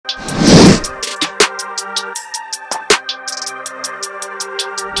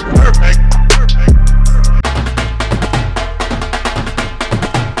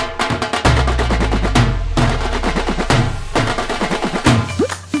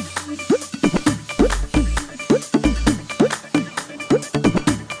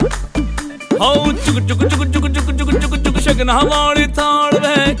चुक चुक चुक चुक चुक चुक चुक चुक शगना वाली थाल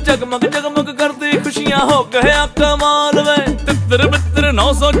में जगमग जगमग करती खुशियां हो गया कमाल में। तितर बितर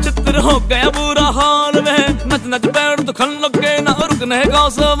 900 चित्र हो गया बुरा हाल में। नच नच पैर तो खन लगे ना रुकने का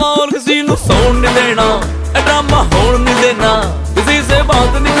सवाल। किसी ਨੂੰ ਸੌਣ नहीं देना, ड्रामा होने नहीं देना, किसी से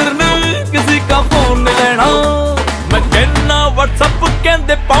बात नहीं करनी, किसी का फोन नहीं लेना। मैं कहना व्हाट्सएप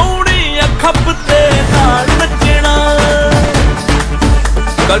कहते पाउनी खप ते नाल नचना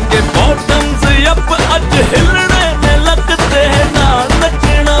करके बॉटम्स अप अज हिलने ने लगते नाल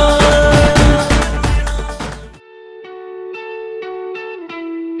नचना।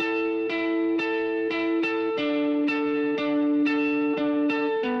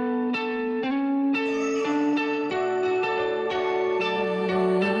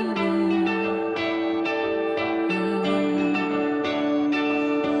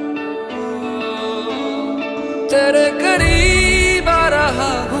 तेरे करीब आ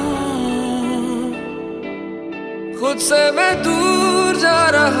रहा हूँ, खुद से मैं दूर जा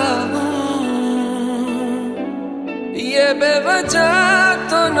रहा हूँ। ये बेवजह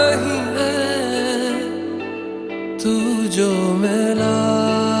तो नहीं है तू जो मिला,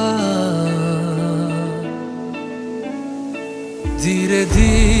 धीरे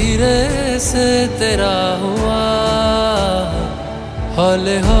धीरे से तेरा हुआ,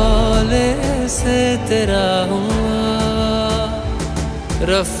 हौले हौले से तेरा हुआ,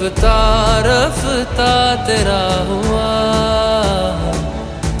 रफ्ता रफ्ता तेरा हुआ।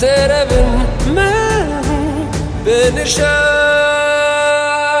 तेरे बिन मैं हूँ बेनिशा,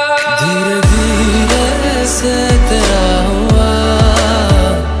 धीरे धीरे से तेरा हुआ,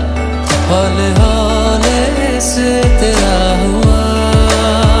 हौले हौले से तेरा हुआ,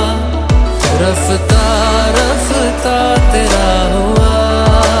 रफ्ता रफ्ता तेरा हुआ।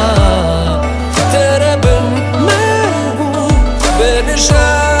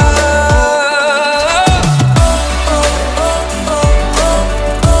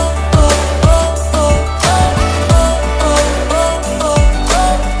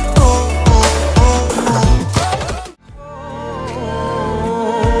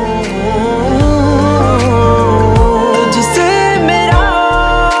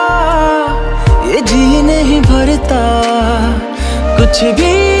 कुछ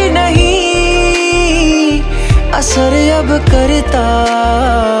भी नहीं असर अब करता,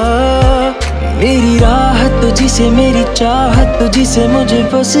 मेरी राहत तुझी से, मेरी चाहत तुझी से, मुझे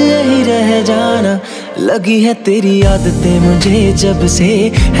बस यही रह जाना। लगी है तेरी आदतें मुझे जब से,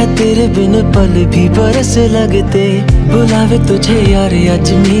 है तेरे बिन पल भी बरस लगते। बुलावे तुझे यार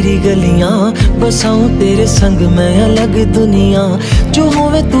आज मेरी गलियां, बसाऊं तेरे संग मैं अलग दुनिया। जो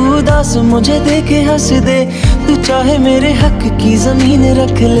होवे तू उदास मुझे देखे हंस दे, तू चाहे मेरे हक की जमीन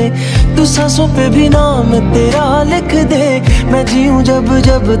रख ले। तू सांसों पे भी नाम तेरा लिख दे, मैं जीऊं जब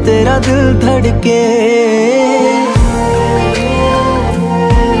जब तेरा दिल धड़के।